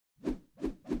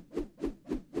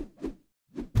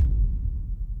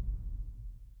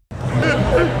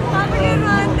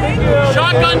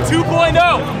John 2.0.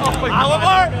 Oh my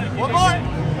God. One more.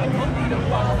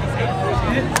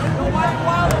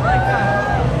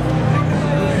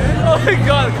 Oh my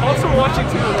God. Also watching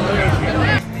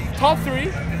too. Top 3,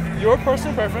 your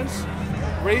personal preference,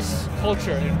 race,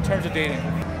 culture in terms of dating.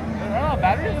 Oh,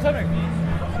 battery? What's happening?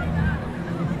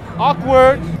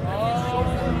 Awkward.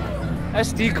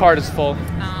 SD card is full. So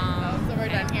we're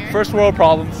done here. First world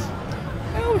problems.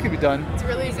 Yeah, we could be done. It's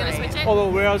really easy to switch it. Although,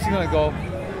 where else are you gonna go?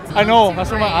 I know. That's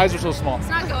why my eyes are so small. It's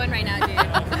not going right now, dude.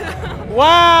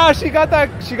 Wow, she got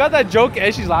that joke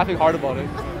and she's laughing hard about it.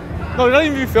 No, it's not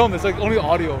even filmed. It's like only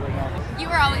audio right now. You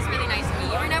were always really nice to me.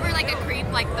 You were never like a creep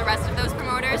like the rest of those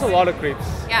promoters. There's a lot of creeps.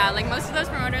 Yeah, like most of those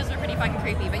promoters are pretty fucking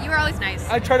creepy, but you were always nice.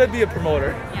 I try to be a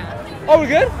promoter. Yeah. Oh, we're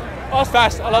good? Oh, it's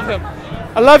fast. I love him.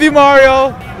 I love you,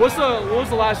 Mario. What was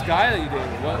the last guy that you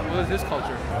dated? What was his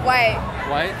culture? White.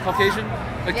 White? Caucasian?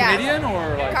 Like Canadian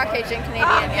or like? Caucasian,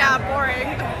 Canadian. Yeah, boring.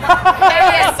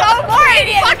 It's so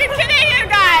boring. Fucking Canadian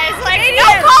guys. Like no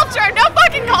culture, no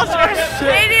fucking culture.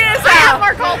 Canadian is I have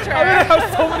more culture. I'm gonna have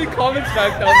so many comments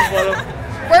back down the bottom.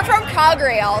 We're from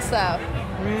Calgary also.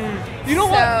 You know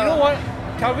what? You know what?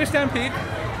 Calgary Stampede.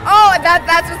 Oh,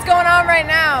 that's what's going on right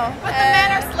now. But the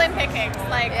men are slim pickings.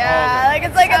 Like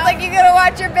it's like you gotta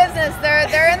watch your business.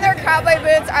 They're in their cowboy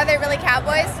boots. Are they really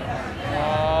cowboys?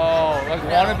 Oh, like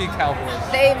wannabe cowboys.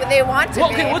 They want to be.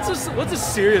 Okay, what's a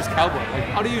serious cowboy? Like,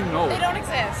 how do you know? they don't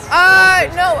exist.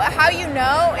 No. How you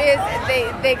know is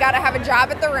they gotta have a job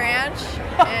at the ranch.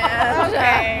 And,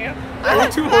 Okay. Or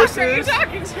 2 horses. Who are you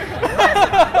talking to? Who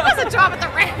has a job at the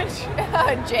ranch?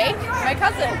 Jake, my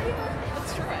cousin.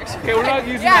 That's true, actually. Okay, we're not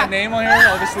using that name on here.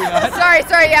 Obviously not.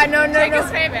 Sorry. Yeah, no. Jake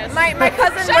is famous. My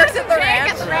cousin Shout works out at the to Jake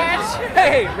ranch. at the ranch.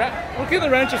 Hey, working at the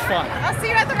ranch is fun. I'll see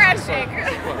you at the ranch, Jake.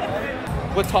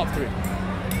 What top 3?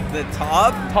 The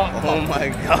top? Top. Oh my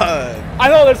God. I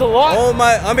know there's a lot. Oh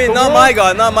my. I mean, not my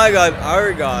God. Not my God.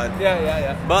 Our God.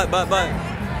 Yeah. But.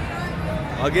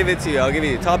 I'll give it to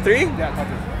you. Top 3? Yeah, top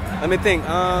 3. Let me think.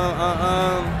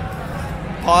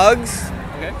 Pogs.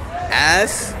 Okay.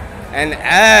 Ass. And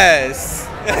ass.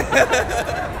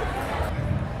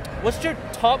 What's your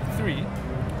top 3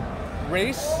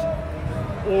 race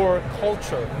or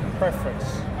culture preference?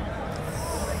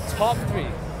 Top 3.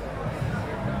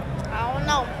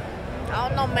 I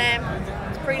don't know, man.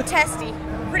 It's pretty testy.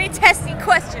 Pretty testy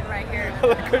question right here. I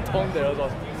like her tone there. That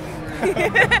was awesome.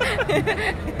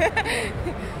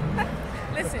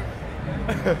 Listen,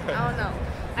 I don't know.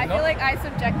 I feel like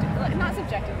not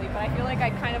subjectively, but I feel like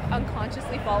I kind of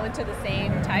unconsciously fall into the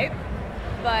same type.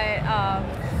 But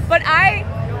I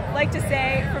like to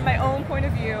say, from my own point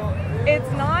of view, it's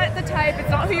not the type, it's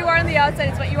not who you are on the outside,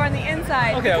 it's what you are on the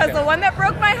inside. Okay, because the one that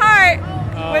broke my heart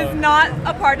was not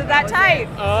a part of that type.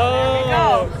 Oh. There we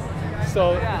go.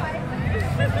 So. Yeah.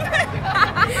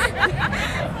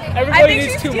 Everybody I think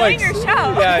needs she's 2 stealing mics. your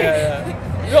show.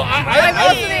 Yeah. No,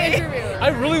 I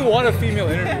really want a female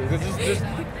interview.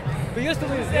 But you guys don't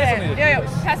need to Yeah.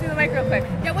 Pass me the mic real quick.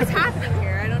 Yeah, what's happening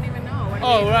here? I don't even know.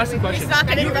 Oh, we're asking questions. She's not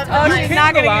going to give up the Oh, mic. she's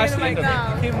not going to last give me the mic.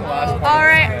 You came in the last part. All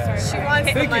right. She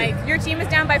wants the mic. Your team is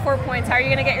down by 4 points. How are you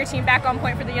going to get your team back on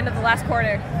point for the end of the last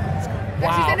quarter?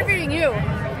 Wow. She's interviewing you.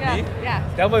 Yeah.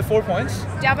 Down by 4 points?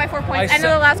 Down by 4 points. End of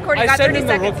the last quarter. You got 30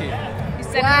 seconds. Rookie. You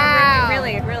said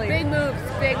really. Big moves.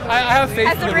 I have faith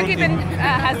Has in the the rookie rookie.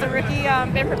 has the rookie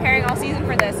been preparing all season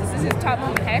for this? This is his top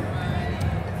moment, okay?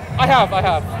 I have.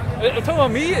 Talking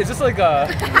about me, it's just like No,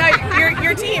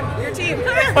 your team.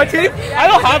 my team? I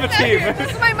don't have a team.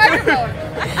 This is my microphone.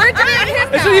 We're doing him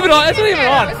It's now. not even on. It's not even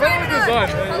on. It's not even on.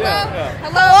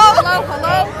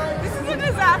 Hello. This is a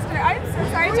disaster. I'm so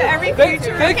sorry to every Thank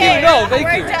future. you. No, thank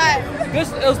We're you. done.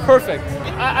 This is perfect.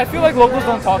 I feel like locals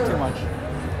don't talk too much.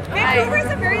 Vancouver is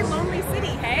a very lonely city,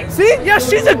 hey? See? Yeah,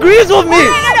 she agrees with me.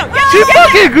 No. She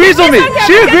fucking agrees with me.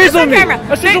 She agrees with me. camera.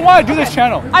 That's the reason why I do this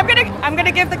channel. I'm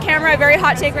gonna give the camera a very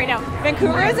hot take right now.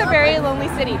 Vancouver is a very lonely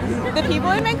city. The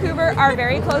people in Vancouver are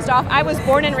very closed off. I was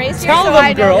born and raised here, Tell so them,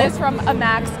 I know girl. this from a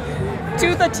max.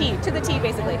 To the T,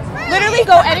 basically. Literally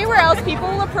go anywhere else, people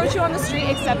will approach you on the street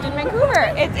except in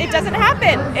Vancouver. It doesn't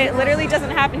happen. It literally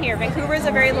doesn't happen here. Vancouver is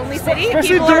a very lonely city.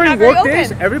 Especially People are during not very work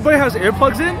days, open. everybody has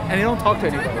earplugs in and you don't talk to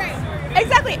anybody.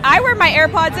 Exactly. I wear my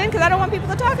AirPods in because I don't want people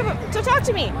to talk to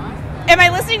me. Am I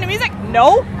listening to music?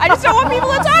 No. I just don't want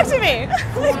people to talk to me.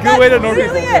 Good way to know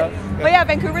people. But yeah,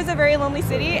 Vancouver is a very lonely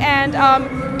city, and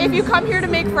if you come here to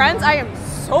make friends, I am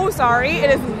so sorry.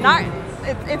 It is not.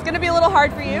 It's going to be a little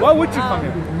hard for you. Why would you come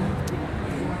here?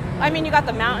 I mean, you got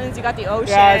the mountains, you got the ocean.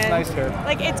 Yeah, it's nice here.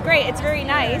 Like, it's great. It's very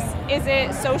nice. Is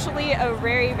it socially a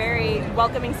very, very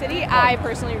welcoming city? I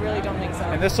personally really don't think so.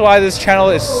 And this is why this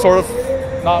channel is sort of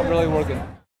not really working.